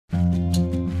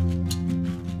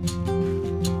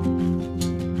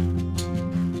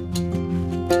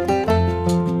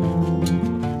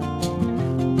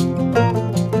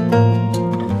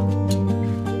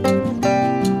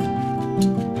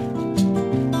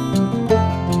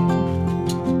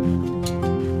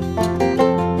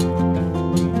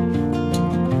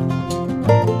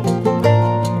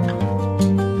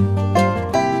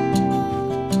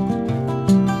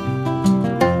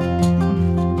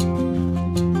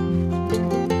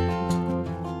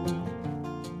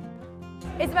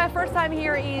is my first time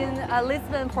here in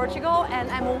Lisbon, Portugal,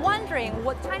 and I'm wondering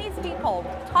what Chinese people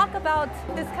talk about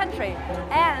this country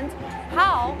and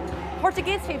how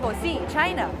Portuguese people see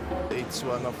China. It's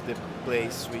one of the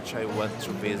places which I want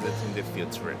to visit in the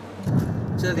future.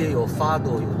 这里有法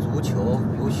斗，有足球，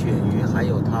有鳕鱼，还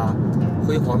有它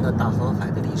辉煌的大航海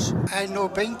的历史。I know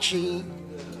Beijing,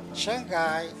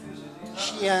 Shanghai,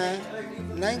 Xi'an,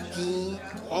 Nanjing,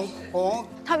 Hong Kong.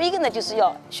 他们一个呢就是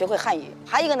要学会汉语，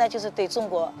还有一个呢就是对中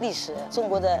国历史、中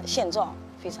国的现状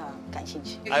非常感兴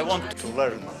趣。I want to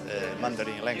learn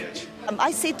Mandarin language.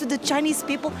 I say to the Chinese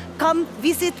people, come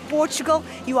visit Portugal.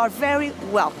 You are very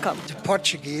welcome. The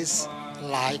Portuguese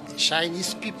like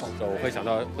Chinese people. 我会想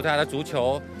到葡萄牙的足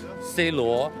球 ，C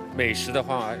罗；美食的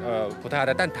话，葡萄牙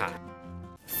的蛋挞。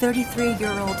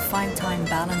33-year-old five-time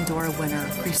Ballon d'Or winner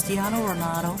Cristiano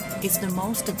Ronaldo is the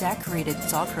most decorated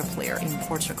soccer player in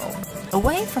Portugal.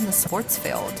 Away from the sports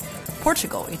field,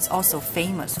 Portugal is also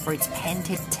famous for its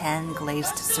painted tan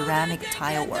glazed ceramic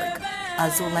tile work,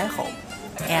 azulejo,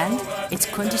 and its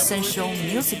quintessential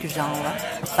music genre,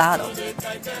 fado.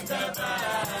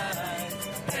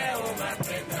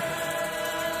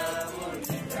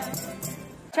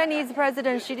 Chinese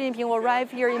President Xi Jinping will arrive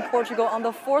here in Portugal on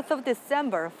the 4th of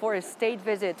December for a state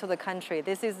visit to the country.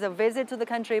 This is a visit to the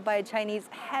country by a Chinese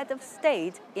head of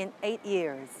state in 8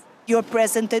 years. Your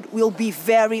president will be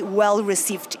very well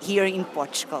received here in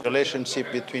Portugal.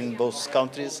 Relationship between both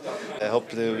countries, I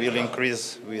hope they will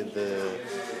increase with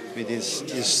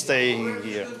his staying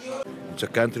here. It's a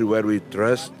country where we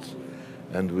trust,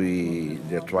 and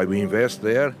that's why we invest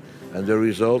there. And the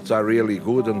results are really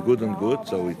good and good and good,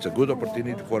 so it's a good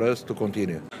opportunity for us to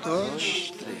continue.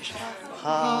 Dois, três.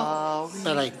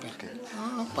 Peraí.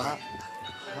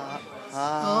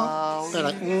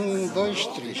 Peraí. Dois,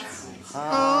 três.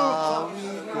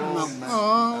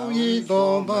 Não. E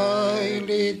do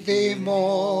baile de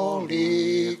Moliquan.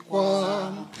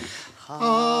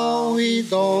 E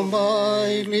do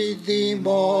baile de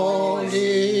Moliquan.